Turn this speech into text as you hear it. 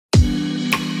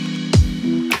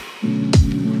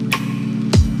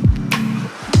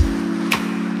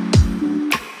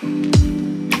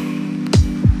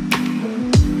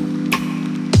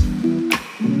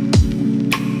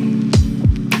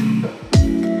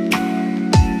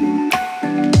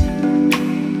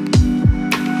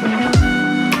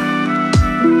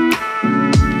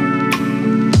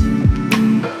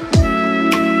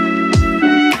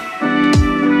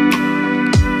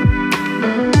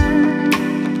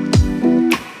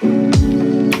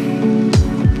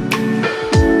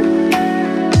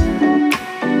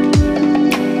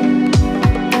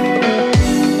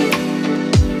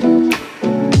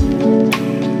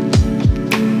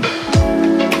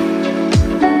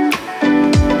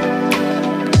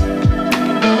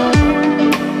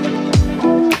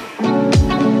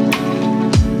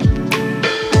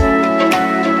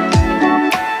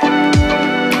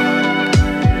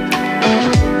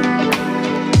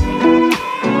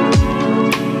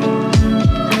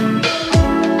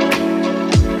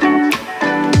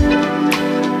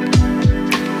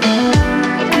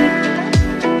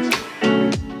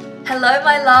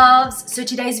So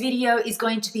today's video is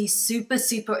going to be super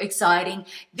exciting.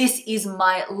 This is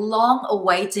my long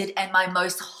awaited and my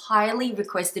most highly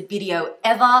requested video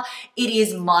ever. It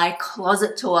is my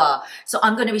closet tour. So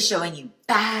I'm going to be showing you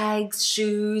bags,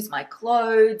 shoes, my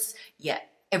clothes, yeah,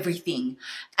 everything.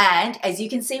 And as you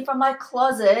can see from my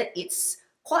closet, it's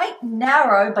quite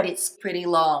narrow, but it's pretty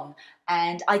long.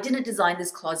 And I didn't design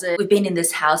this closet. We've been in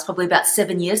this house probably about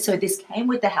 7 years, so this came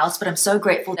with the house, but I'm so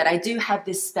grateful that I do have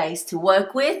this space to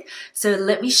work with. So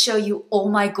let me show you all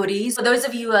my goodies. For those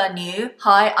of you who are new,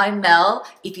 hi, I'm Mel.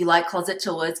 If you like closet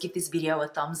tours, give this video a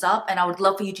thumbs up, and I would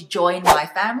love for you to join my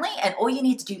family. And all you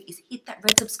need to do is hit that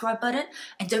red subscribe button,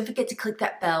 and don't forget to click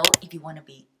that bell if you want to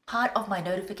be part of my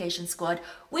notification squad,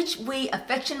 which we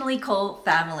affectionately call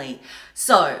family.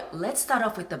 So let's start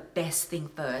off with the best thing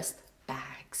first,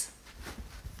 bags.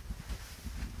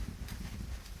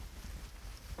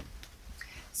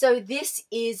 So this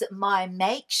is my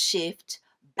makeshift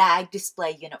bag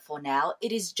display unit for now.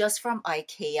 It is just from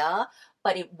IKEA,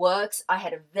 but it works. I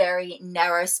had a very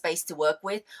narrow space to work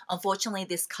with. Unfortunately,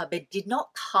 this cupboard did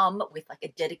not come with like a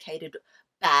dedicated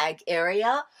bag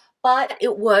area, but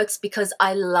it works because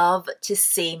I love to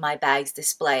see my bags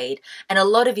displayed. And a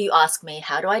lot of you ask me,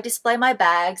 how do I display my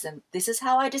bags? And this is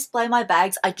how I display my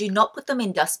bags. I do not put them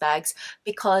in dust bags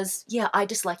because, yeah, I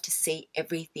just like to see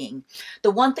everything.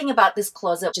 The one thing about this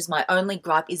closet, which is my only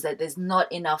gripe, is that there's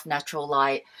not enough natural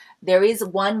light. There is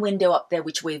one window up there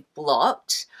which we've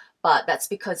blocked, but that's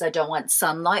because I don't want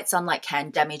sunlight. Sunlight can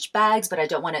damage bags, but I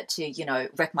don't want it to, you know,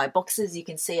 wreck my boxes. You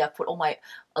can see I put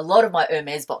a lot of my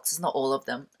Hermes boxes, not all of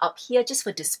them, up here just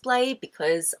for display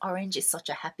because orange is such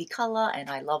a happy color and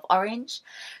I love orange.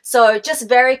 So just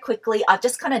very quickly, I've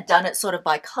just kind of done it sort of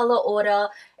by color order.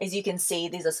 As you can see,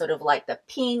 these are sort of like the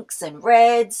pinks and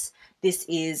reds. This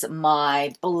is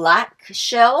my black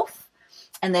shelf.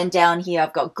 And then down here,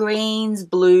 I've got greens,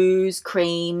 blues,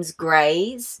 creams,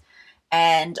 grays.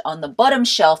 And on the bottom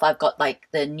shelf, I've got like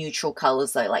the neutral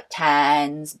colors, so like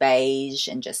tans, beige,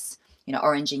 and just, you know,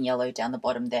 orange and yellow down the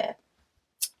bottom there.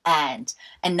 And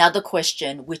another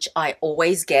question which I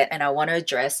always get and I want to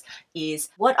address is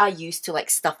what I use to like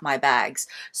stuff my bags.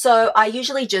 So I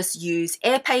usually just use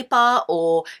air paper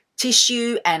or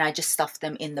tissue and I just stuff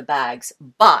them in the bags.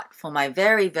 But for my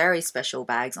very special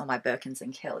bags on my Birkins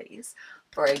and Kellys,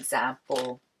 for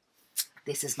example,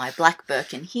 this is my black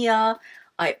Birkin here.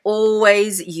 I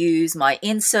always use my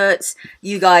inserts.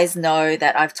 You guys know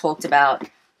that I've talked about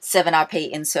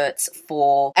 7RP inserts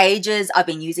for ages. I've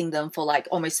been using them for like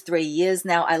almost 3 years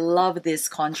now. I love this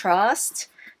contrast.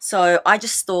 So I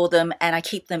just store them and I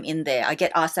keep them in there. I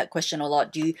get asked that question a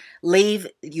lot. Do you leave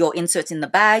your inserts in the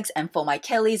bags? And for my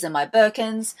Kellys and my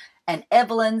Birkins and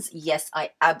Evelynes, yes,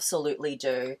 I absolutely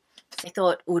do. I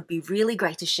thought it would be really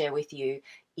great to share with you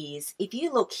is if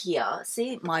you look here,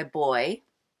 see my boy,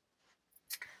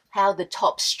 how the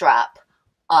top strap,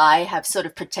 I have sort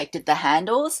of protected the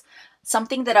handles.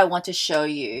 Something that I want to show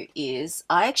you is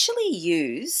I actually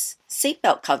use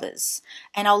seatbelt covers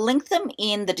and I'll link them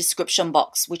in the description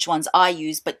box, which ones I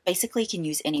use, but basically you can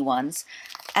use any ones.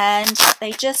 And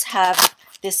they just have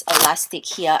this elastic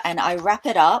here and I wrap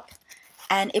it up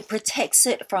and it protects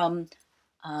it from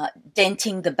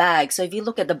denting the bag. So if you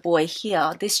look at the boy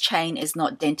here, this chain is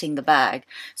not denting the bag.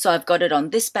 So I've got it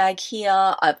on this bag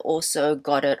here. I've also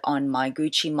got it on my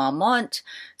Gucci Marmont.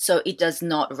 So it does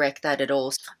not wreck that at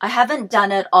all. I haven't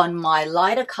done it on my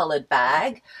lighter colored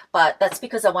bag, but that's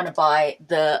because I want to buy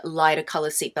the lighter color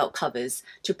seatbelt covers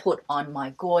to put on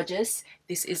my gorgeous.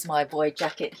 This is my boy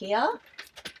jacket here.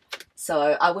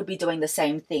 So I would be doing the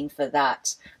same thing for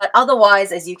that. But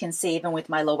otherwise, as you can see, even with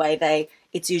my Loewe,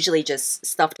 it's usually just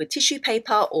stuffed with tissue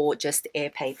paper or just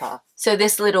air paper. So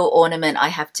this little ornament I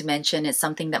have to mention is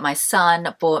something that my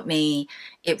son bought me.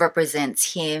 It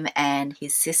represents him and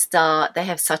his sister. They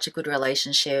have such a good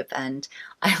relationship and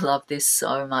I love this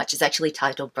so much. It's actually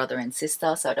titled Brother and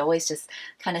Sister, so it always just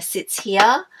kind of sits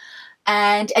here.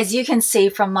 And as you can see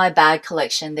from my bag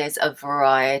collection, there's a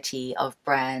variety of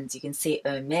brands. You can see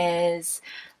Hermes.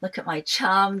 Look at my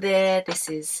charm there. This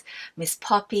is Miss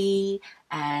Poppy.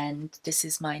 And this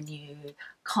is my new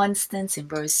Constance in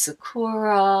Rose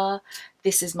Sakura.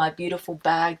 This is my beautiful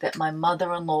bag that my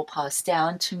mother-in-law passed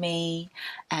down to me.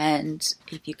 And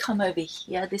if you come over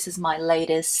here, this is my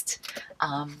latest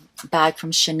bag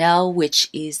from Chanel, which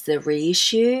is the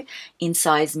reissue in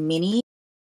size mini.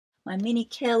 My mini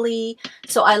Kelly.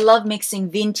 So I love mixing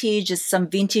vintage, just some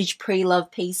vintage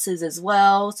pre-loved pieces as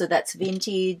well. So that's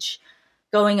vintage.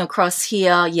 Going across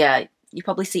here, yeah, you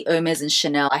probably see Hermes and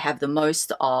Chanel I have the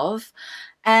most of.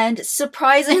 And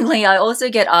surprisingly, I also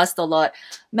get asked a lot,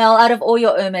 Mel, out of all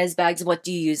your Hermes bags, what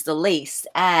do you use the least?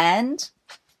 And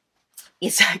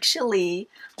is actually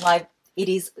my, it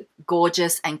is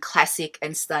gorgeous and classic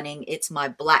and stunning. It's my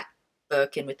black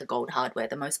Birkin with the gold hardware,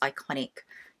 the most iconic,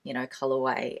 you know,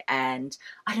 colorway. And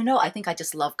I don't know, I think I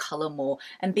just love color more.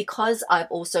 And because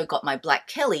I've also got my black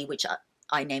Kelly, which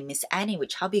I named Miss Annie,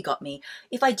 which hubby got me,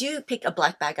 if I do pick a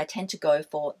black bag, I tend to go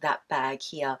for that bag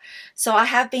here. So I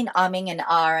have been umming and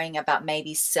ahhing about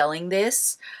maybe selling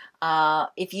this.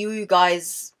 If you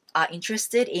guys are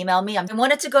interested, email me. I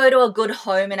wanted to go to a good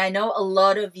home, and I know a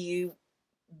lot of you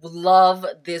love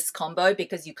this combo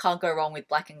because you can't go wrong with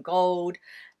black and gold.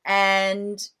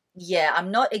 And yeah, I'm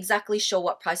not exactly sure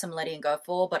what price I'm letting it go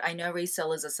for, but I know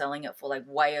resellers are selling it for like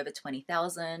way over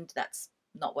 20,000. That's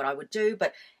not what I would do.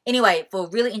 But anyway, for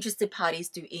really interested parties,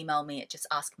 do email me at just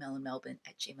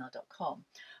askmelinmelbourne@gmail.com.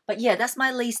 But yeah, that's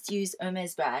my least used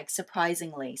Hermes bag,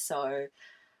 surprisingly. So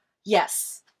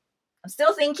yes, I'm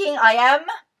still thinking. I am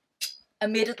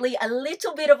admittedly a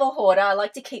little bit of a hoarder. I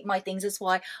like to keep my things. That's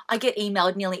why I get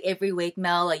emailed nearly every week,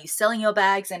 Mel, are you selling your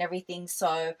bags and everything?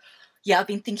 So yeah, I've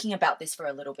been thinking about this for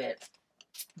a little bit.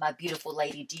 My beautiful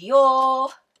Lady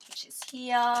Dior, which is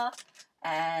here.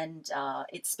 And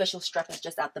its special strap is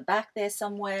just out the back there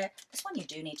somewhere. This one you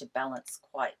do need to balance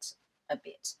quite a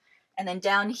bit. And then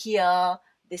down here,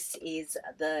 this is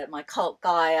my cult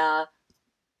Gaia,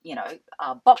 you know,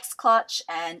 box clutch.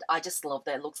 And I just love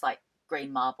that. It looks like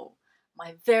green marble.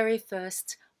 My very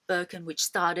first Birkin, which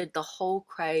started the whole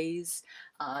craze.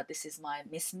 This is my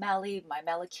Miss Melly. My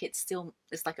Melly kit still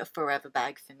is like a forever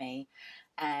bag for me.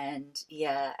 And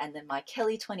yeah, and then my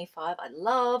Kelly 25 I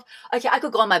love. Okay, I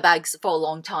could go on my bags for a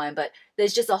long time, but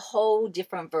there's just a whole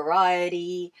different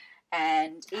variety.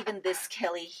 And even this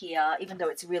Kelly here, even though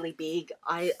it's really big,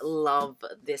 I love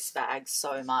this bag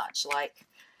so much. Like,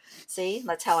 see,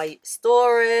 that's how I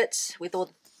store it, with all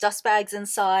the dust bags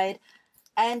inside.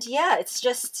 And yeah, it's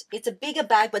a bigger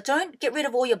bag, but don't get rid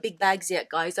of all your big bags yet,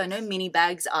 guys. I know mini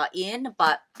bags are in,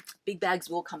 but big bags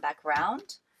will come back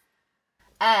round.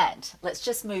 And let's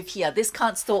just move here. This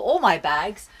can't store all my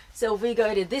bags. So if we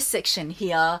go to this section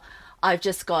here, I've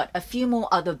just got a few more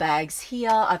other bags here.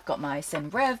 I've got my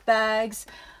Senrev bags.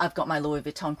 I've got my Louis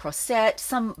Vuitton Crosset,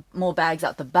 some more bags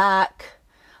out the back,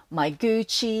 my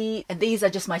Gucci. And these are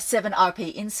just my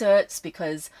 7RP inserts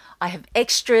because I have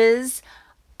extras.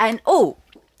 And oh,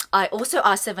 I also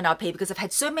asked 7RP because I've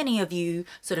had so many of you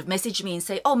sort of message me and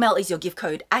say, oh, Mel, is your gift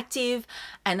code active?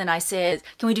 And then I said,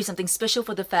 can we do something special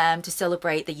for the fam to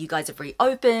celebrate that you guys have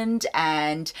reopened?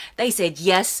 And they said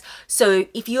yes. So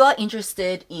if you are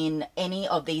interested in any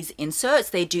of these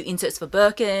inserts, they do inserts for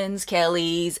Birkins,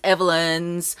 Kellys,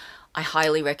 Evelynes. I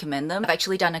highly recommend them. I've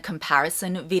actually done a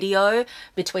comparison video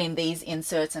between these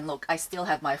inserts, and look, I still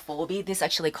have my 4B. This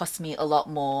actually cost me a lot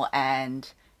more,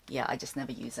 and yeah, I just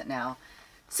never use it now.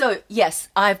 So yes,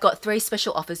 I've got 3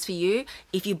 special offers for you.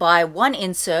 If you buy 1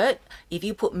 insert, if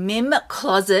you put MIM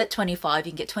Closet 25,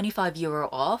 you can get €25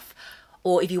 off.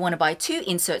 Or if you want to buy 2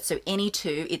 inserts, so any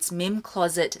 2, it's MIM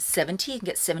Closet 70, you can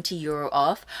get €70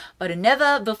 off. But a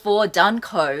never before done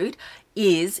code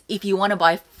is if you want to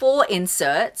buy 4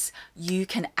 inserts, you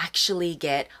can actually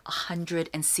get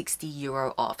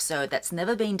 €160 off. So that's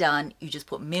never been done. You just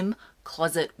put MIM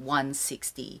Closet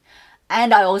 160.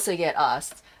 And I also get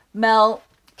asked, Mel,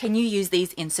 can you use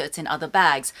these inserts in other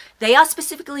bags? They are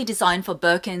specifically designed for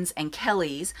Birkins and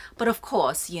Kellys, but of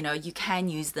course, you know, you can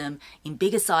use them in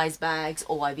bigger size bags,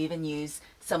 or I've even used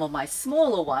some of my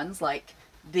smaller ones like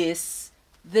this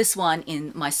one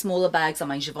in my smaller bags on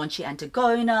my Givenchy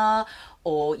Antionga,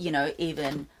 or, you know,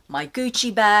 even my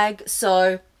Gucci bag.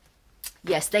 So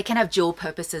yes, they can have dual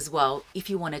purpose as well if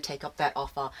you want to take up that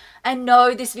offer. And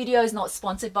no, this video is not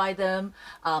sponsored by them.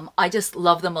 I just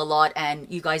love them a lot, and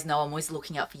you guys know I'm always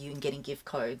looking out for you and getting gift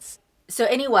codes. So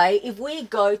anyway, if we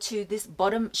go to this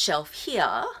bottom shelf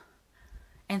here,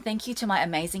 and thank you to my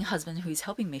amazing husband who's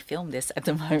helping me film this at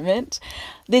the moment.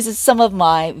 This is some of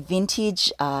my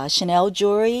vintage Chanel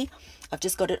jewelry. I've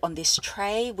just got it on this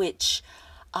tray, which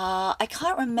I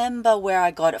can't remember where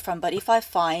I got it from, but if I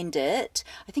find it,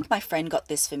 I think my friend got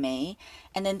this for me.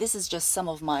 And then this is just some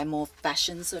of my more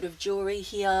fashion sort of jewelry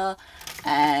here.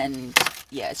 And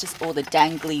yeah, it's just all the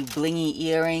dangly blingy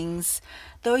earrings.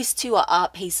 Those 2 are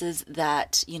art pieces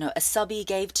that, you know, a subby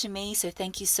gave to me. So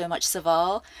thank you so much,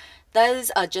 Saval.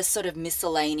 Those are just sort of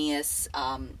miscellaneous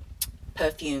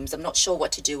perfumes. I'm not sure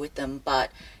what to do with them,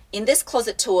 but in this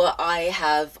closet tour,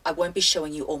 I won't be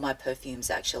showing you all my perfumes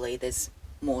actually. There's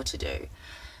more to do.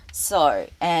 So,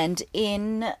 and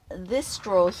in this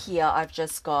drawer here, I've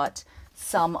just got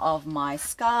some of my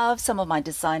scarves, some of my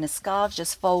designer scarves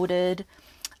just folded.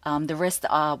 The rest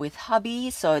are with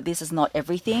hubby, so this is not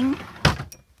everything.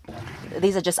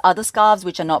 These are just other scarves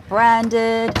which are not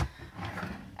branded.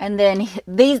 And then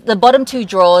the bottom two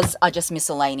drawers are just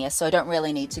miscellaneous, so I don't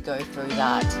really need to go through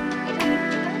that.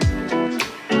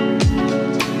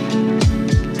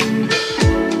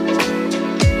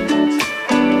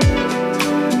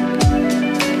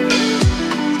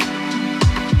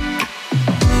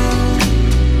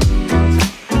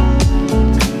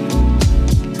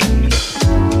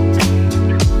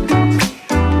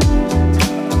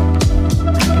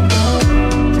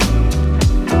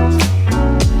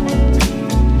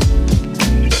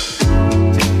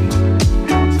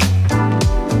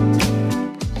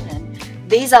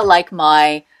 These are like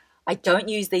I don't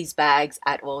use these bags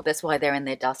at all. That's why they're in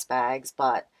their dust bags.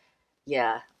 But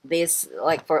yeah, this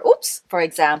like for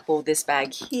example, this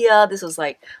bag here, this was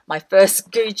like my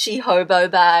first Gucci hobo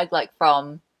bag, like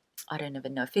from, I don't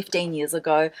even know, 15 years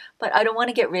ago. But I don't want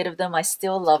to get rid of them. I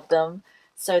still love them.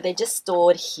 So they're just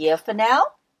stored here for now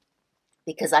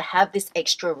because I have this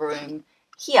extra room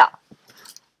here.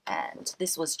 And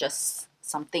this was just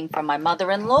something from my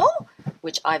mother-in-law,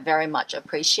 which I very much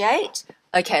appreciate.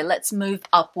 Okay, let's move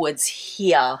upwards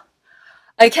here.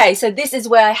 Okay, so this is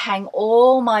where I hang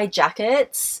all my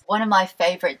jackets. One of my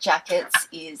favorite jackets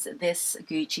is this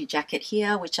Gucci jacket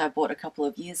here, which I bought a couple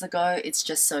of years ago. It's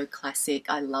just so classic.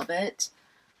 I love it.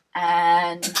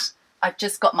 And I've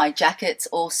just got my jackets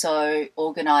also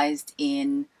organized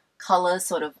in color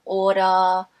sort of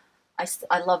order.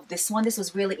 I love this one. This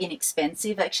was really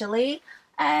inexpensive actually.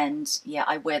 And yeah,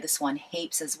 I wear this one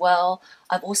heaps as well.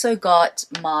 I've also got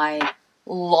my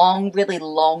really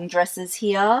long dresses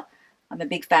here. I'm a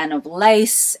big fan of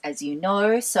lace, as you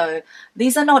know. So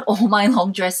these are not all my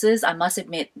long dresses. I must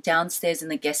admit, downstairs in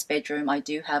the guest bedroom, I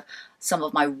do have some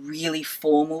of my really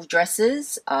formal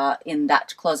dresses in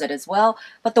that closet as well.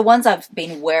 But the ones I've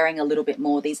been wearing a little bit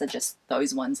more, these are just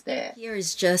those ones there. Here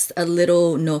is just a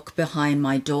little nook behind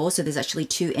my door. So there's actually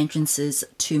two entrances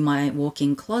to my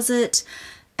walk-in closet.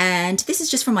 And this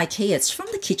is just from IKEA. It's from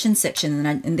the kitchen section,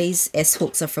 and these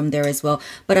S-hooks are from there as well.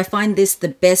 But I find this the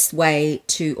best way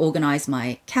to organize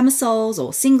my camisoles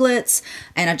or singlets.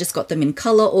 And I've just got them in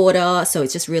color order, so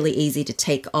it's just really easy to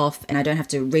take off and I don't have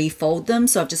to refold them.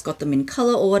 So I've just got them in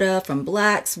color order from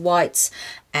blacks, whites,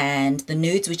 and the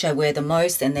nudes, which I wear the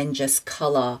most, and then just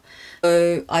color.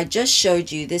 So I just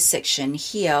showed you this section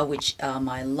here, which are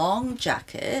my long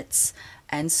jackets.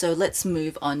 And so let's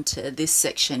move on to this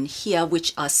section here,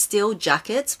 which are still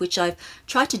jackets, which I've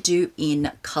tried to do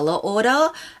in color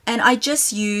order. And I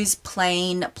just use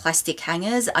plain plastic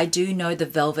hangers. I do know the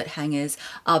velvet hangers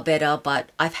are better,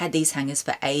 but I've had these hangers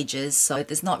for ages, so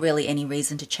there's not really any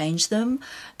reason to change them.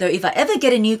 Though if I ever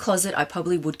get a new closet, I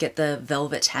probably would get the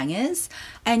velvet hangers.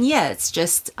 And yeah, it's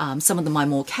just some of my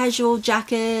more casual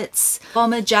jackets,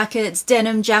 bomber jackets,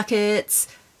 denim jackets,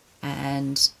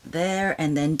 and there.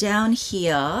 And then down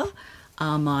here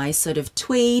are my sort of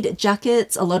tweed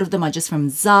jackets. A lot of them are just from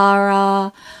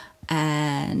Zara,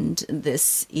 and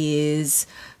this is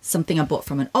something I bought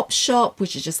from an op shop,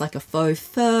 which is just like a faux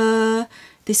fur.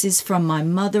 This is from my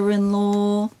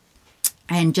mother-in-law,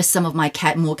 and just some of my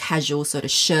more casual sort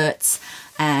of shirts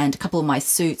and a couple of my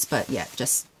suits, but yeah,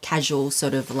 just casual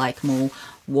sort of like more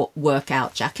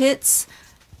workout jackets.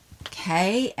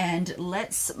 Okay, and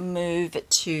let's move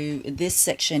to this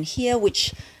section here,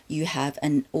 which you have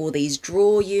all these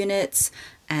drawer units,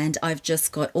 and I've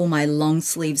just got all my long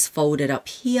sleeves folded up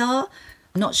here.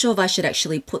 I'm not sure if I should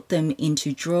actually put them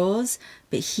into drawers,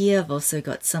 but here I've also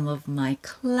got some of my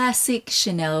classic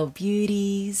Chanel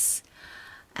beauties.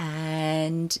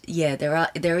 And yeah,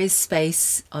 there is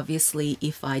space. Obviously,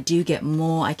 if I do get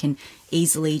more, I can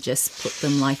easily just put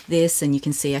them like this, and you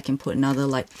can see I can put another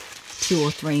like 2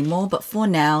 or 3 more. But for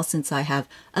now, since I have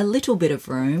a little bit of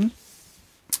room,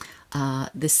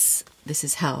 this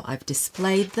is how I've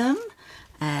displayed them.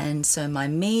 And so my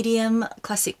medium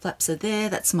classic flaps are there.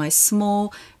 That's my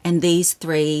small, and these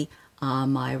 3 are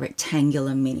my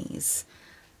rectangular minis.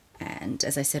 And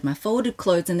as I said, my folded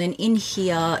clothes. And then in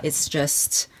here, it's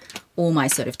just all my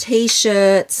sort of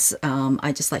t-shirts.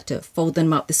 I just like to fold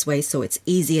them up this way so it's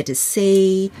easier to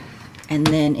see. And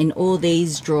then in all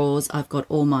these drawers, I've got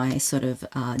all my sort of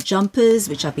jumpers,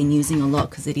 which I've been using a lot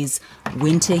because it is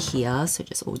winter here. So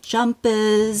just all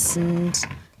jumpers. And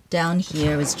down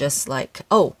here is just like,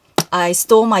 oh, I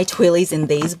store my twillies in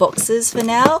these boxes for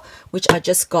now, which I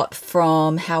just got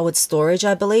from Howard Storage,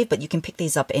 I believe. But you can pick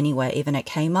these up anywhere, even at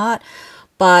Kmart.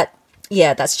 But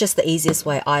yeah, that's just the easiest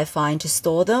way I find to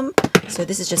store them. So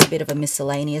this is just a bit of a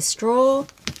miscellaneous drawer.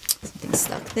 Something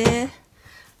stuck there.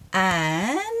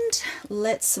 And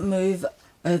let's move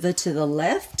over to the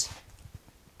left.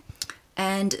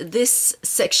 And this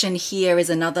section here is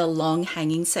another long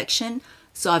hanging section.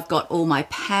 So I've got all my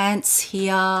pants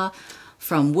here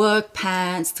from work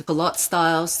pants to culotte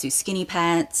styles to skinny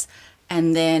pants,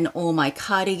 and then all my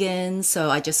cardigans. So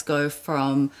I just go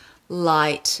from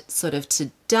light sort of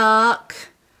to dark.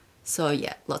 So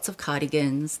yeah, lots of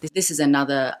cardigans. This is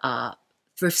another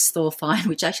thrift store find,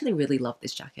 which I actually really love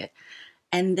this jacket.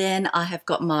 And then I have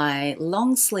got my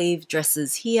long sleeve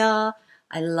dresses here.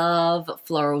 I love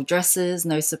floral dresses,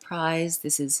 no surprise.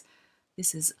 This is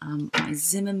my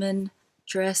Zimmermann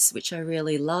dress, which I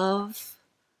really love.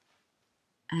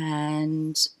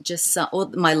 And just all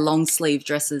my long sleeve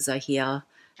dresses are here.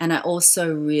 And I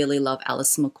also really love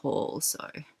Alice McCall. So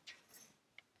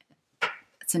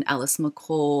it's an Alice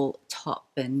McCall top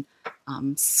and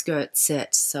skirt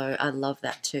set. So I love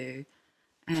that too.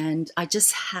 And I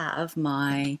just have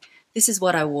this is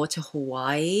what I wore to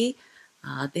Hawaii.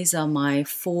 These are my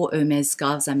 4 Hermes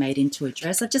scarves I made into a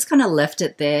dress. I've just kind of left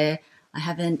it there. I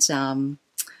haven't,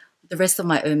 the rest of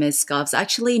my Hermes scarves are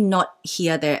actually not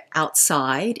here. They're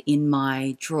outside in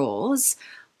my drawers.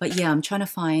 But yeah, I'm trying to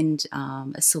find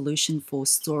a solution for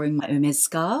storing my Hermes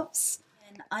scarves.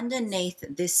 And underneath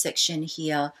this section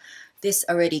here, this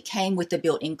already came with the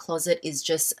built-in closet, is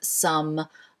just some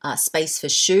space for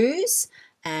shoes.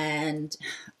 And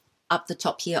up the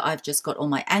top here, I've just got all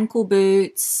my ankle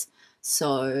boots.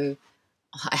 So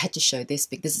I had to show this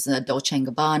because this is a Dolce &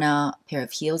 Gabbana pair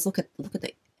of heels. Look at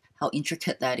how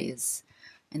intricate that is.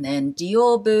 And then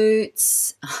Dior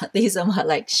boots. These are my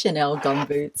like Chanel gum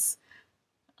boots.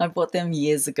 I bought them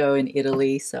years ago in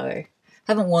Italy, so I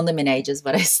haven't worn them in ages,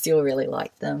 but I still really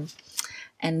like them.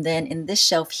 And then in this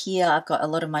shelf here, I've got a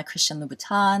lot of my Christian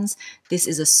Louboutins. This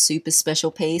is a super special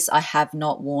piece. I have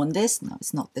not worn this. No,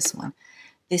 it's not this one.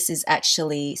 This is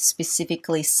actually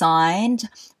specifically signed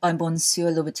by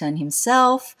Monsieur Louboutin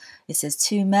himself. It says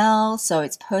to Mel, so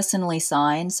it's personally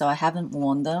signed, so I haven't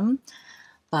worn them.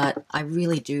 But I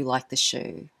really do like the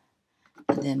shoe.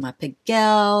 And then my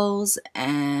Piguels,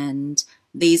 and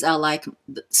these are like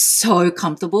so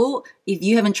comfortable. If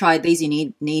you haven't tried these,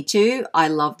 you need to. I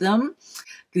love them.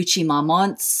 Gucci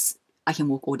Marmonts, I can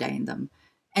walk all day in them.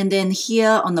 And then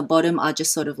here on the bottom are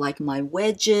just sort of like my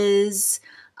wedges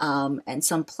and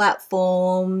some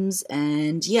platforms.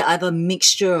 And yeah, I have a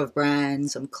mixture of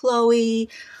brands. Some Chloe,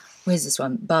 where's this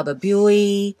one? Baba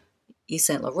Bui, Yves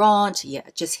Saint Laurent. Yeah,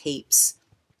 just heaps.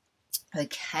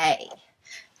 Okay.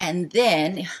 And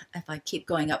then if I keep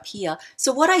going up here,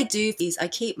 so what I do is I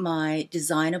keep my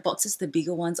designer boxes, the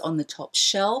bigger ones, on the top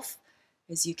shelf,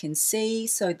 as you can see.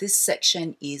 So this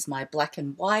section is my black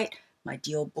and white. My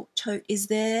Dior book tote is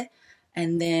there.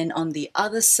 And then on the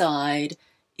other side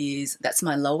that's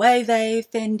my Loewe,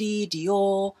 Fendi,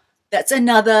 Dior. That's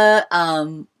another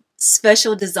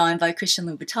special design by Christian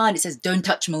Louboutin. It says, "Don't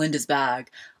touch Melinda's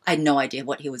bag." I had no idea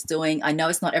what he was doing. I know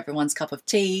it's not everyone's cup of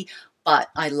tea, but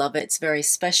I love it. It's very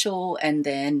special. And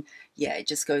then, yeah, it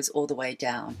just goes all the way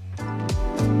down.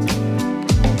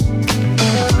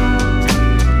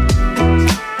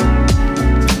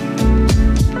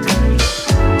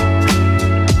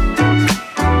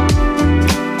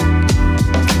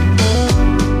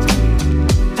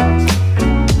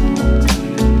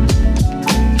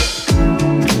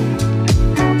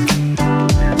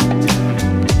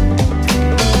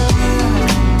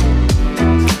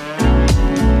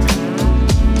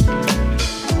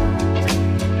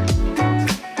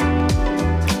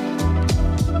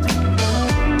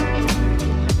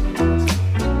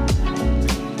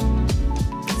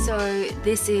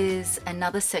 This is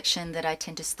another section that I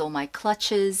tend to store my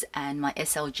clutches and my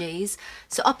SLGs.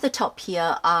 So up the top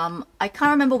here, I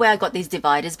can't remember where I got these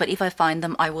dividers, but if I find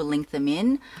them, I will link them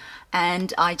in.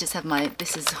 And I just have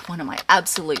this is one of my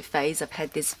absolute faves. I've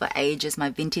had this for ages, my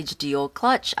vintage Dior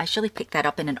clutch. I actually picked that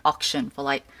up in an auction for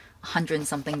like $100 and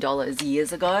something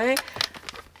years ago.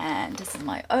 And this is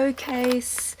my O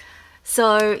case.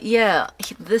 So yeah,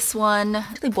 this one, I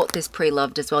actually bought this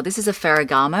pre-loved as well. This is a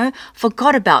Ferragamo.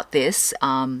 Forgot about this,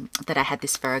 that I had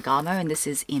this Ferragamo, and this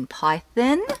is in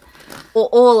Python.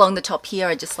 All along the top here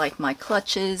are just like my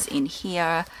clutches. In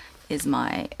here is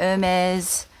my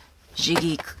Hermes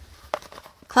Jiggy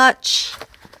clutch.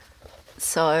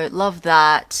 So love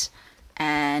that.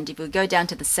 And if we go down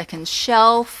to the second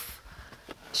shelf,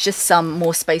 it's just some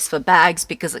more space for bags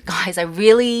because guys, I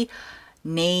really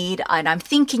need, and I'm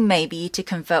thinking maybe to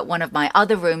convert one of my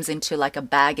other rooms into like a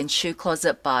bag and shoe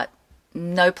closet, but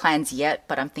no plans yet,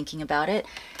 but I'm thinking about it.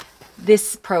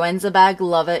 This Proenza bag,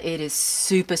 love it. It is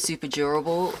super, super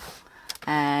durable.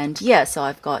 And yeah, so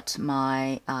I've got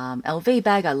my LV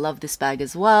bag. I love this bag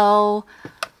as well.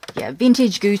 Yeah,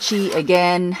 vintage Gucci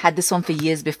again. Had this one for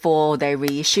years before they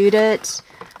reissued it.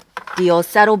 Dior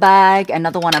saddle bag,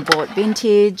 another one I bought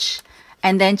vintage.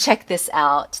 And then check this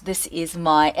out. This is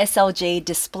my SLG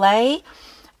display.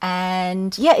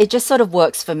 And yeah, it just sort of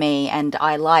works for me, and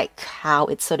I like how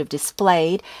it's sort of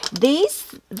displayed.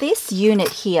 This unit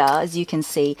here, as you can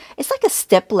see, it's like a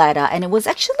step ladder, and it was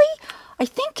actually, I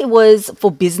think it was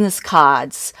for business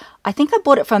cards. I think I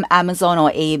bought it from Amazon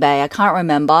or eBay. I can't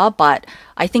remember, but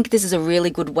I think this is a really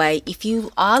good way if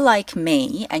you are like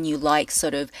me and you like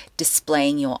sort of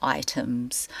displaying your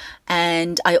items.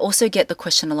 And I also get the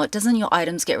question a lot, doesn't your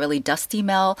items get really dusty,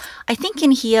 Mel? I think in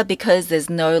here, because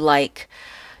there's no like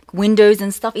windows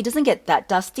and stuff, it doesn't get that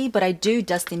dusty, but I do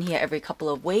dust in here every couple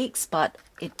of weeks, but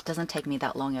it doesn't take me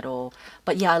that long at all.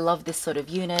 But yeah, I love this sort of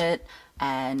unit,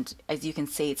 and as you can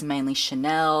see, it's mainly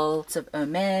Chanel, it's of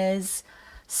Hermes.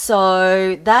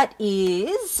 So that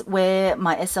is where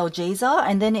my SLGs are.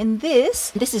 And then in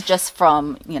this is just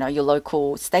from, you know, your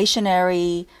local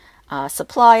stationery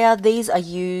supplier. These are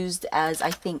used as,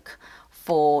 I think,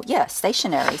 for, yeah,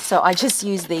 stationery. So I just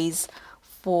use these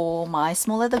for my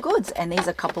small leather goods, and these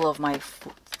are a couple of my,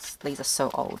 these are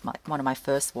so old, one of my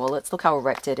first wallets. Look how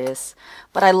wrecked it is,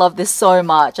 but I love this so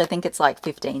much. I think it's like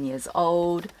 15 years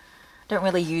old. Don't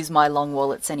really use my long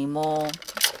wallets anymore.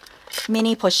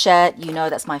 Mini pochette, you know,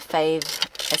 that's my fave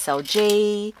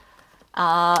SLG.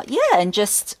 Yeah, and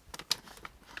just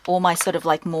all my sort of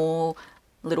like more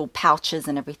little pouches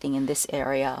and everything in this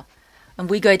area. And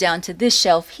we go down to this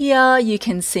shelf here. You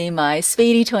can see my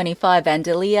Speedy 25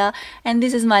 bandolier, and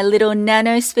this is my little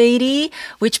nano Speedy,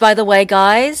 which, by the way,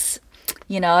 guys,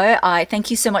 you know, I thank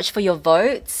you so much for your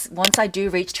votes. Once I do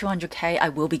reach 200k, I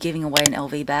will be giving away an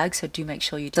LV bag, so do make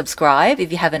sure you subscribe if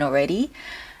you haven't already.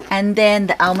 And then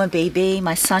the Alma BB,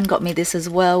 my son got me this as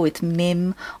well with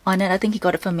Mim on it. I think he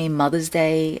got it for me Mother's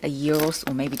Day a year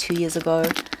or maybe 2 years ago.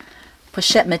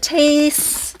 Pochette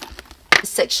Matisse. This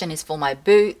section is for my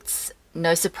boots.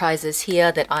 No surprises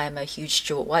here that I am a huge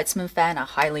Stuart Weitzman fan. I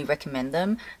highly recommend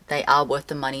them. They are worth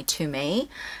the money to me.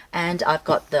 And I've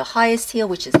got the highest heel,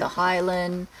 which is the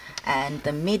Highland, and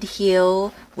the mid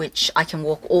heel, which I can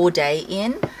walk all day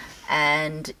in.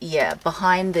 And yeah,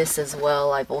 behind this as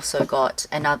well, I've also got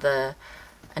another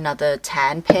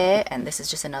tan pair, and this is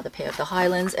just another pair of the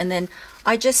Highlands. And then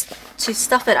I just, to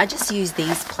stuff it, I just use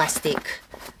these plastic,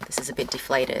 this is a bit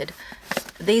deflated.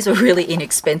 These are really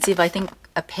inexpensive. I think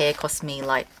a pair cost me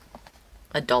like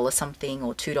 $1 something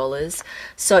or $2.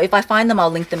 So if I find them, I'll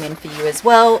link them in for you as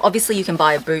well. Obviously you can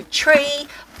buy a boot tree,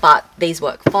 but these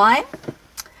work fine.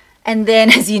 And then,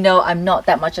 as you know, I'm not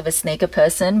that much of a sneaker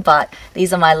person, but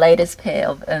these are my latest pair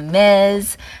of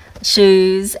Hermes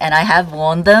shoes, and I have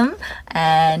worn them.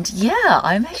 And yeah,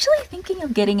 I'm actually thinking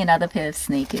of getting another pair of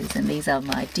sneakers, and these are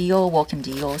my Dior, Walk-in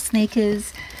Dior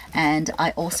sneakers. And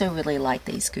I also really like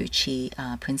these Gucci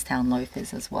Princetown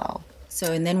loafers as well.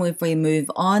 So, and then if we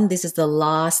move on, this is the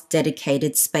last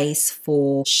dedicated space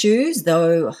for shoes,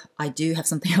 though I do have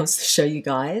something else to show you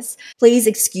guys. Please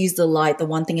excuse the light. The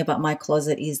one thing about my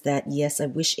closet is that, yes, I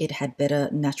wish it had better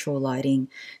natural lighting.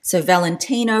 So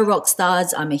Valentino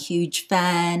Rockstars, I'm a huge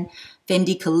fan.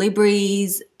 Fendi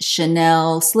Colibris,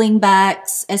 Chanel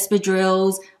Slingbacks,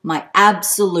 Espadrilles, my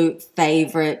absolute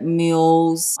favorite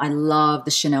mules. I love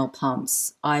the Chanel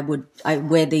pumps. I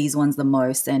wear these ones the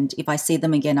most, and if I see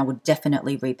them again, I would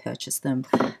definitely repurchase them.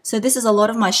 So this is a lot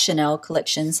of my Chanel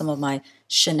collection, some of my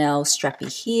Chanel strappy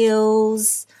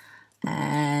heels,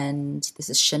 and this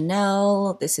is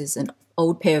Chanel. This is an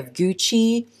old pair of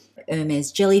Gucci,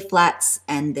 Hermes jelly flats,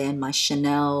 and then my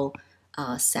Chanel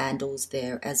sandals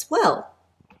there as well.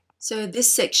 So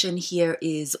this section here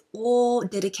is all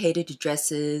dedicated to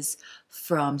dresses,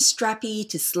 from strappy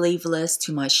to sleeveless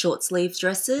to my short sleeve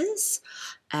dresses.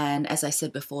 And as I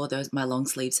said before, my long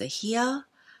sleeves are here.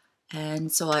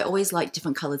 And so I always like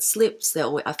different colored slips.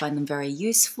 I find them very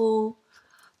useful.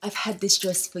 I've had this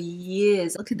dress for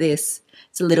years. Look at this.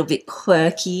 It's a little bit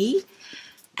quirky.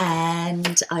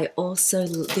 And I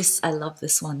love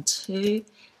this one too.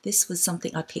 This was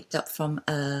something I picked up from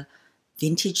a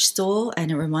vintage store, and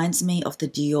it reminds me of the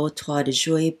Dior Toit de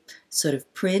Jouy sort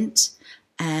of print.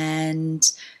 And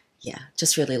yeah,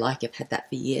 just really like it. I've had that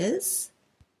for years.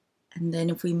 And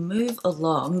then if we move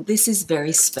along, this is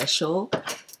very special.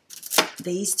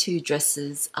 These two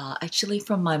dresses are actually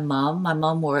from my mum. My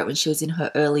mum wore it when she was in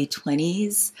her early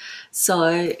 20s.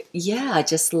 So yeah, I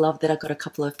just love that I got a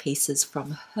couple of pieces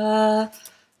from her.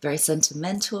 Very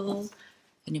sentimental.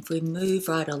 And if we move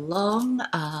right along,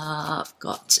 I've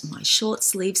got my short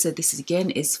sleeve. So this again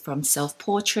is from Self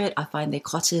Portrait. I find their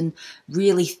cotton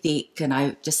really thick, and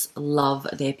I just love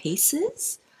their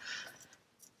pieces.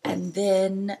 And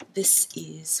then this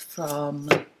is from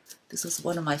This was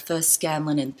one of my first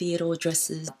Scanlon and Theodore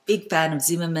dresses. Big fan of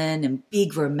Zimmermann and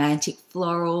big romantic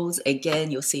florals.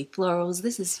 Again, you'll see florals.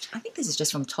 I think this is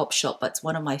just from Topshop, but it's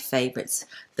one of my favorites.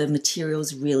 The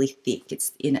material's really thick.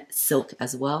 It's in silk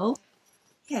as well.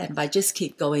 Yeah, and if I just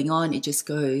keep going on, it just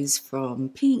goes from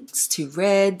pinks to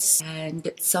reds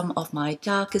and some of my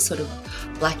darkest sort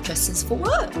of black dresses for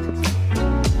work.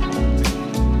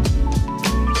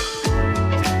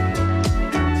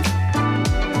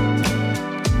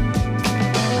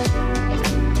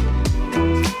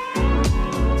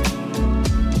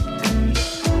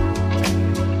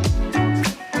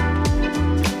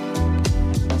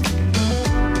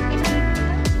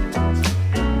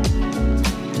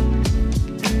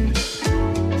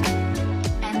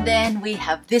 We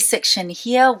have this section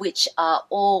here, which are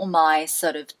all my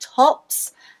sort of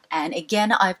tops, and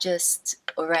again I've just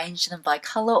arranged them by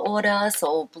color order, so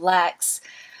all blacks.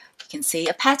 You can see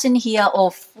a pattern here, all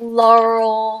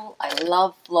floral. I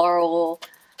love floral,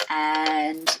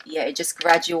 and yeah, it just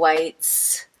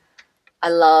graduates. I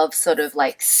love sort of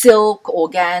like silk,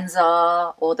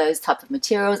 organza, all those type of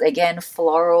materials. Again,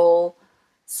 floral,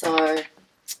 so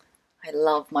I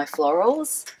love my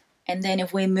florals. And then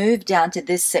if we move down to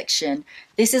this section,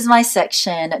 this is my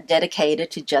section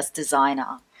dedicated to just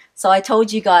designer. So I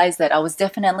told you guys that I was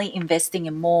definitely investing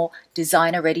in more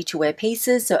designer ready-to-wear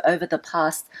pieces. So over the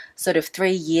past sort of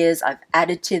 3 years, I've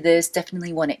added to this,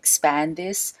 definitely want to expand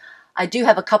this. I do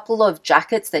have a couple of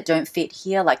jackets that don't fit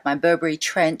here, like my Burberry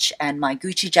trench and my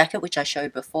Gucci jacket, which I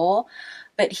showed before.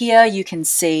 But here you can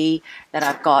see that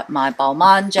I've got my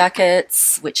Balmain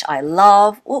jackets, which I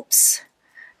love. Oops.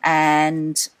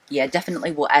 And yeah,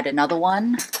 definitely will add another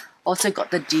one. Also got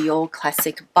the Dior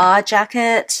classic bar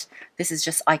jacket. This is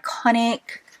just iconic.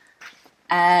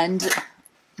 And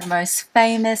the most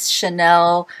famous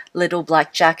Chanel little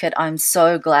black jacket. I'm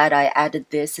so glad I added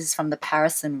this. This is from the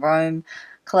Paris and Rome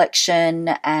collection,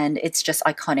 and it's just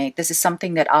iconic. This is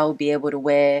something that I'll be able to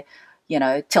wear, you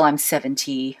know, till I'm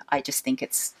 70. I just think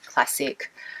it's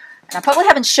classic. I probably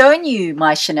haven't shown you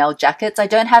my Chanel jackets. I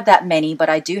don't have that many, but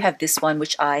I do have this one,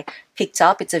 which I picked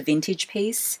up. It's a vintage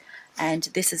piece. And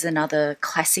this is another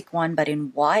classic one, but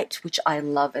in white, which I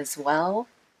love as well.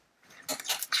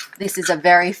 This is a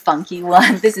very funky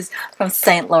one. This is from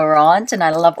Saint Laurent, and I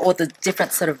love all the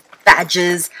different sort of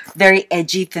badges. Very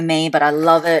edgy for me, but I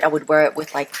love it. I would wear it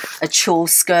with like a tulle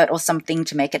skirt or something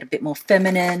to make it a bit more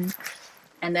feminine.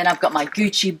 And then I've got my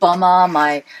Gucci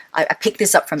bomber. I picked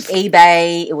this up from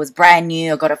eBay. It was brand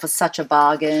new. I got it for such a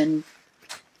bargain.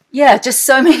 Yeah, just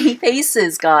so many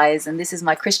pieces, guys. And this is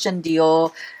my Christian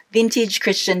Dior, vintage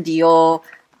Christian Dior,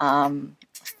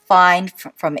 find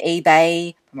from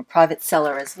eBay, from a private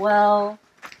seller as well.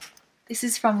 This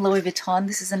is from Louis Vuitton.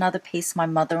 This is another piece my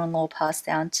mother-in-law passed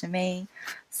down to me.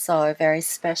 So very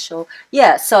special.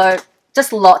 Yeah, so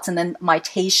just lots. And then my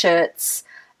t-shirts.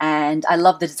 And I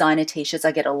love the designer t-shirts.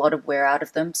 I get a lot of wear out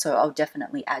of them, so I'll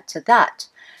definitely add to that.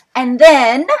 And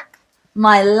then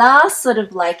my last sort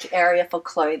of like area for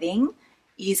clothing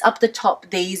is up the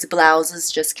top. These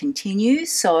blouses just continue.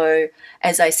 So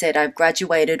as I said, I've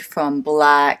graduated from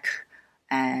black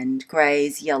and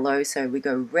grays, yellow. So we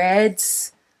go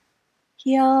reds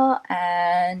here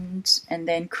and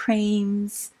then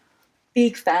creams.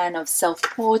 Big fan of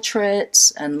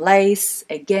self-portrait and lace.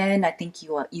 Again, I think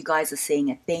you guys are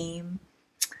seeing a theme.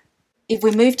 If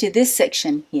we move to this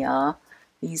section here,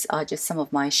 these are just some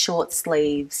of my short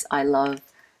sleeves. I love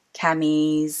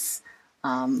camis.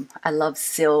 I love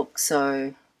silk.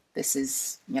 So this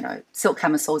is, you know, silk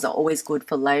camisoles are always good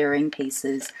for layering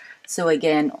pieces. So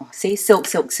again, see, silk,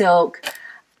 silk, silk.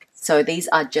 So these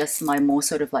are just my more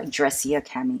sort of like dressier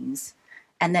camis.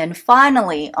 And then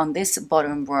finally on this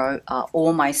bottom row are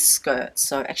all my skirts.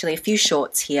 So actually a few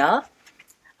shorts here.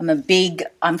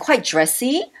 I'm quite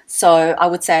dressy. So I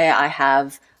would say I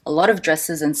have a lot of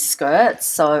dresses and skirts.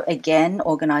 So again,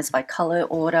 organized by color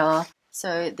order.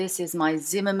 So this is my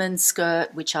Zimmermann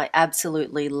skirt, which I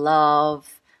absolutely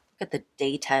love. Look at the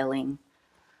detailing.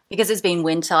 Because it's been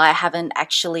winter, I haven't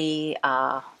actually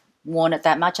worn it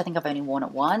that much. I think I've only worn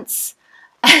it once.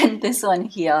 And this one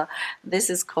here, this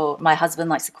is called, my husband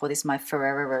likes to call this my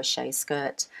Ferrero Rocher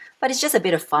skirt. But it's just a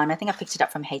bit of fun. I think I picked it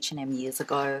up from H&M years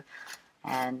ago.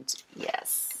 And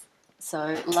yes,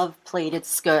 so love pleated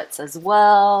skirts as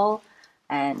well.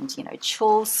 And, you know,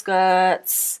 tulle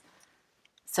skirts.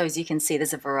 So as you can see,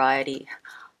 there's a variety.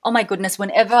 Oh my goodness,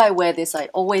 whenever I wear this, I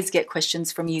always get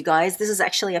questions from you guys. This is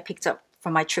actually I picked up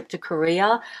from my trip to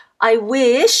Korea. I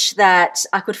wish that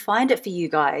I could find it for you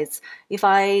guys. If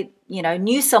I, you know,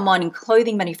 knew someone in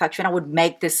clothing manufacturing, I would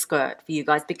make this skirt for you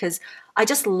guys because I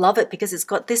just love it because it's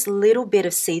got this little bit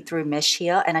of see-through mesh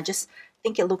here and I just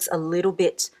think it looks a little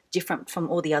bit different from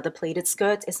all the other pleated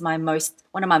skirts. It's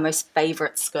one of my most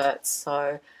favorite skirts.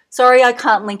 So sorry I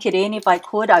can't link it in. If I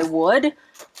could, I would.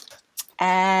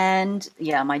 And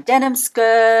yeah, my denim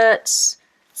skirt,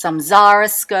 some Zara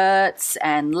skirts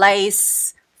and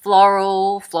lace,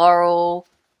 floral,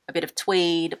 a bit of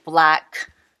tweed,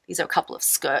 black. These are a couple of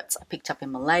skirts I picked up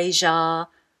in Malaysia.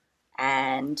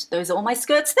 And those are all my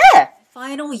skirts there.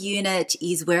 Final unit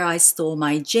is where I store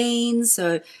my jeans.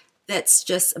 So that's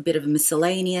just a bit of a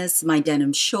miscellaneous, my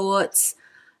denim shorts.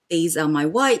 These are my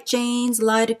white jeans,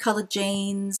 lighter colored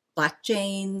jeans, black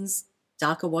jeans,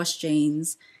 darker wash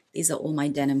jeans. These are all my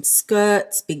denim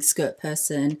skirts, big skirt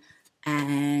person,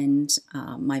 and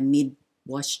my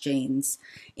mid-wash jeans.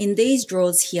 In these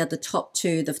drawers here, the top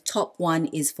two, the top one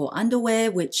is for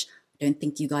underwear, which I don't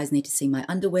think you guys need to see my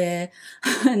underwear.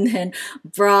 And then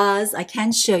bras, I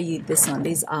can show you this one.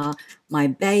 These are my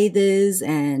bathers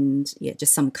and yeah,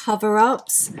 just some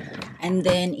cover-ups. And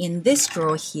then in this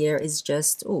drawer here is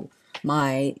just,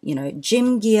 my,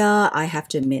 gym gear. I have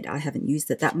to admit, I haven't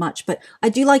used it that much, but I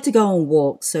do like to go on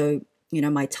walks. So,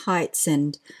 my tights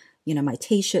and, my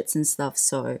t-shirts and stuff.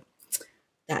 So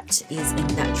that is in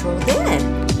that drawer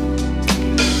there.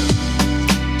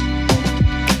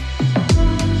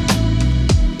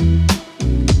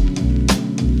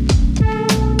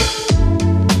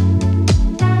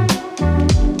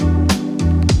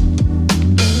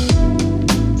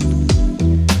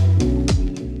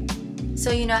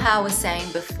 So you know how I was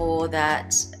saying before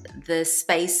that the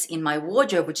space in my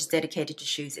wardrobe, which is dedicated to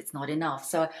shoes, it's not enough.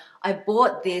 So I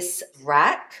bought this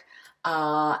rack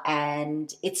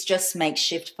and it's just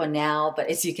makeshift for now. But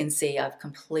as you can see, I've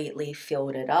completely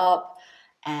filled it up.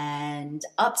 And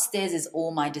upstairs is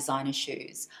all my designer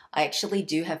shoes. I actually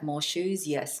do have more shoes.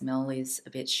 Yes, Mel is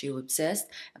a bit shoe obsessed,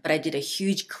 but I did a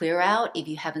huge clear out. If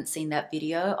you haven't seen that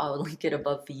video, I will link it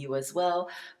above for you as well.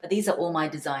 But these are all my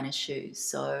designer shoes.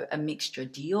 So a mixture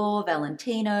Dior,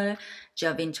 Valentino,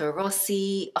 Givenchy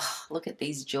Rossi. Oh, look at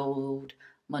these jeweled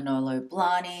Manolo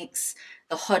Blahniks.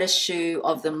 The hottest shoe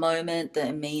of the moment, the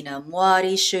Amina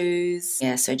Muadi shoes.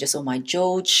 Yeah, so just all my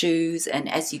jeweled shoes. And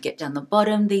as you get down the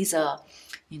bottom, these are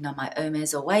my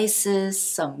Hermes Oasis,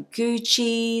 some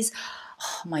Gucci's.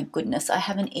 Oh my goodness, I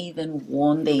haven't even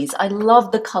worn these. I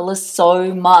love the color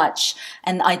so much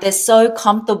and they're so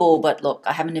comfortable, but look,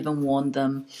 I haven't even worn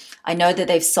them. I know that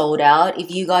they've sold out. If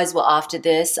you guys were after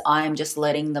this, I am just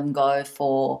letting them go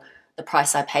for the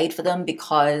price I paid for them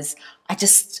because I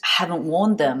just haven't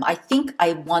worn them. I think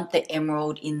I want the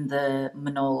emerald in the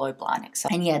Manolo Blahnik.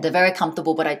 And yeah, they're very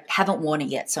comfortable, but I haven't worn it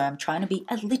yet. So I'm trying to be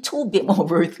a little bit more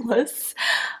ruthless.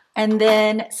 And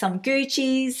then some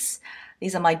Gucci's.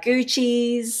 These are my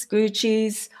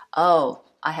Gucci's. Oh,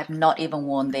 I have not even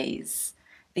worn these.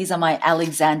 These are my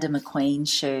Alexander McQueen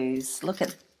shoes. Look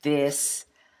at this.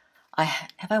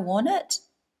 Have I worn it?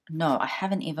 No, I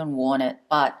haven't even worn it,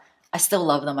 but I still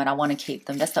love them and I want to keep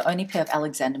them. That's the only pair of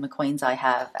Alexander McQueens I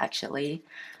have, actually.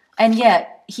 And yeah,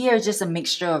 here is just a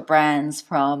mixture of brands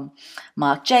from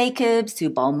Marc Jacobs to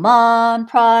Balmain,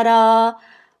 Prada,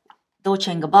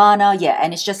 Dolce & Gabbana. Yeah,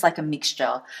 and it's just like a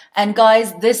mixture. And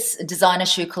guys, this designer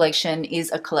shoe collection is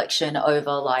a collection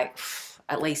over like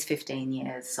at least 15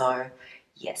 years. So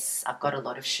yes, I've got a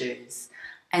lot of shoes.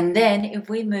 And then if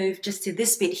we move just to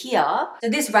this bit here, so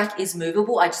this rack is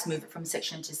movable. I just move it from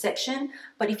section to section.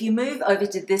 But if you move over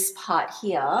to this part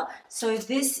here, so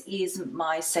this is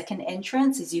my second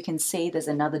entrance. As you can see, there's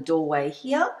another doorway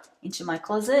here into my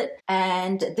closet.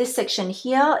 And this section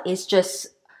here is just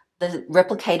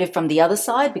replicated from the other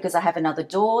side because I have another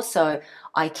door. So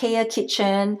IKEA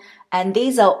kitchen. And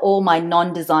these are all my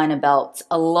non-designer belts.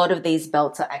 A lot of these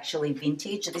belts are actually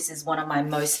vintage. This is one of my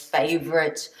most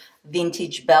favorite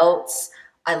vintage belts.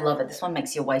 I love it. This one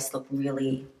makes your waist look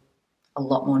really a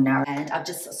lot more narrow. And I've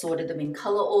just sorted them in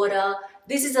color order.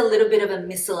 This is a little bit of a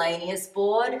miscellaneous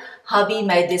board. Hubby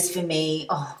made this for me,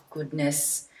 oh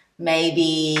goodness,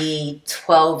 maybe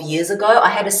 12 years ago. I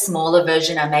had a smaller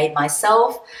version I made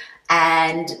myself,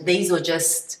 and these were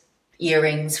just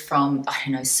earrings from, I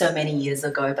don't know, so many years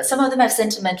ago, but some of them have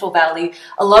sentimental value.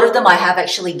 A lot of them I have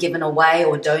actually given away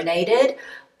or donated,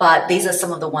 but these are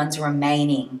some of the ones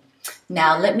remaining.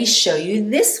 Now let me show you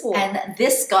this wall. And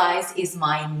this, guys, is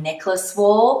my necklace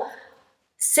wall.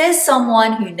 Says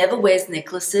someone who never wears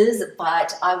necklaces,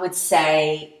 but I would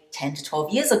say 10 to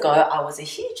 12 years ago, I was a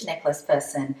huge necklace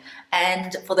person.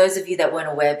 And for those of you that weren't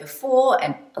aware before,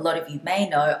 and a lot of you may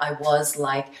know, I was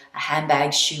like a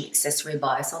handbag, shoe, accessory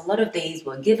buyer. So a lot of these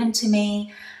were given to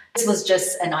me. This was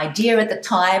just an idea at the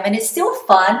time, and it's still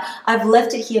fun. I've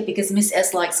left it here because Miss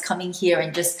S likes coming here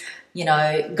and just you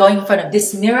know, going in front of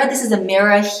this mirror. This is a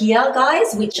mirror here,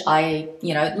 guys, which I,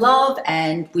 you know, love,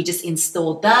 and we just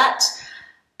installed that.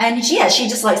 And yeah, she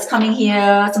just likes coming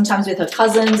here sometimes with her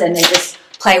cousins, and they just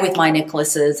play with my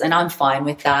necklaces, and I'm fine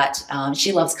with that.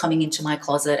 She loves coming into my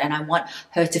closet, and I want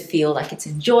her to feel like it's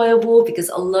enjoyable, because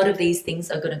a lot of these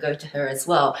things are going to go to her as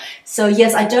well. So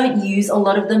yes, I don't use a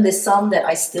lot of them. There's some that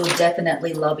I still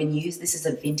definitely love and use. This is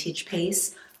a vintage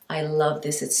piece. I love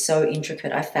this. It's so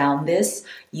intricate. I found this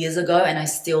years ago and I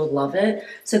still love it.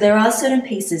 So there are certain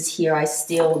pieces here I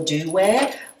still do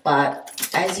wear, but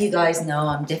as you guys know,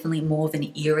 I'm definitely more of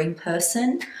an earring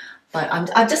person. But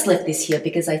I've just left this here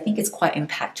because I think it's quite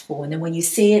impactful. And then when you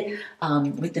see it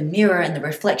with the mirror and the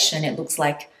reflection, it looks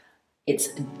like it's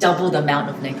double the amount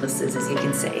of necklaces, as you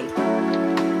can see.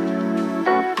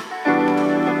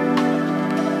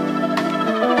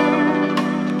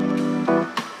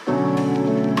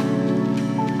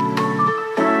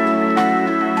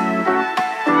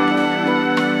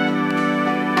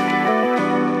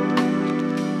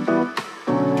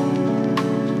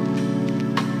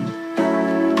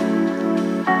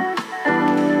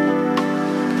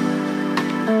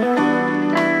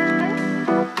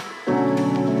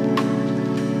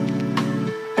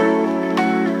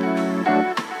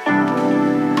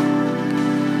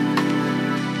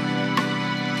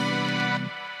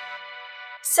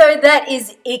 So that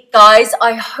is it, guys.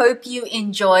 I hope you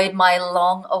enjoyed my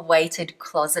long-awaited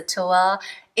closet tour.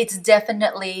 It's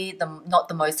definitely not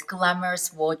the most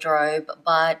glamorous wardrobe,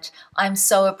 but I'm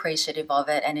so appreciative of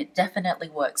it, and it definitely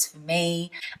works for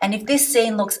me. And if this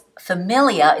scene looks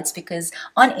familiar, it's because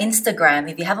on Instagram,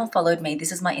 if you haven't followed me,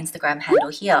 this is my Instagram handle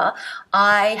here,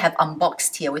 I have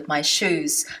unboxed here with my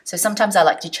shoes. So sometimes I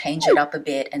like to change it up a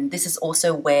bit, and this is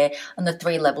also where on the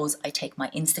 3 levels I take my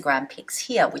Instagram pics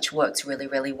here, which works really,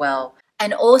 really well.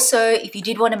 And also, if you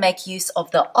did want to make use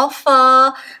of the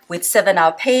offer with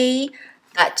 7RP,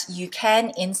 that you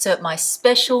can insert my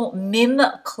special MIM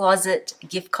Closet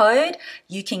gift code,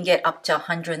 you can get up to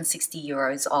 160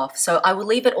 euros off. So I will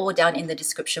leave it all down in the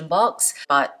description box,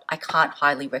 but I can't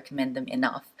highly recommend them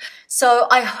enough. So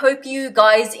I hope you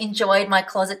guys enjoyed my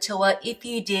closet tour. If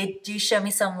you did, do show me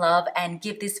some love and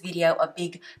give this video a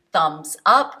big thumbs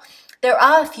up. There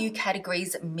are a few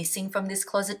categories missing from this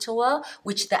closet tour,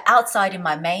 which the outside in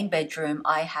my main bedroom,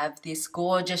 I have this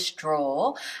gorgeous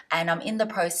drawer, and I'm in the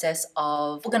process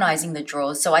of organizing the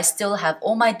drawers. So I still have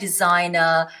all my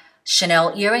designer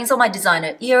Chanel earrings, all my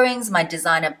designer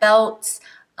belts,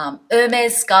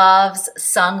 Hermes scarves,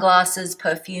 sunglasses,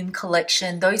 perfume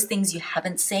collection, those things you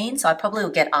haven't seen. So I probably will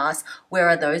get asked, where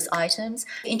are those items?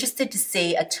 If you're interested to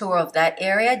see a tour of that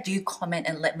area, do comment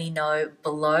and let me know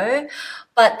below.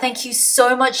 But thank you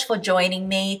so much for joining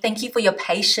me. Thank you for your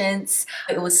patience.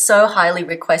 It was so highly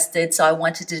requested, so I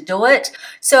wanted to do it.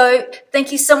 So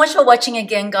thank you so much for watching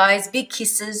again, guys. Big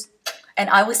kisses, and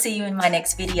I will see you in my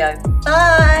next video.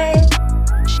 Bye.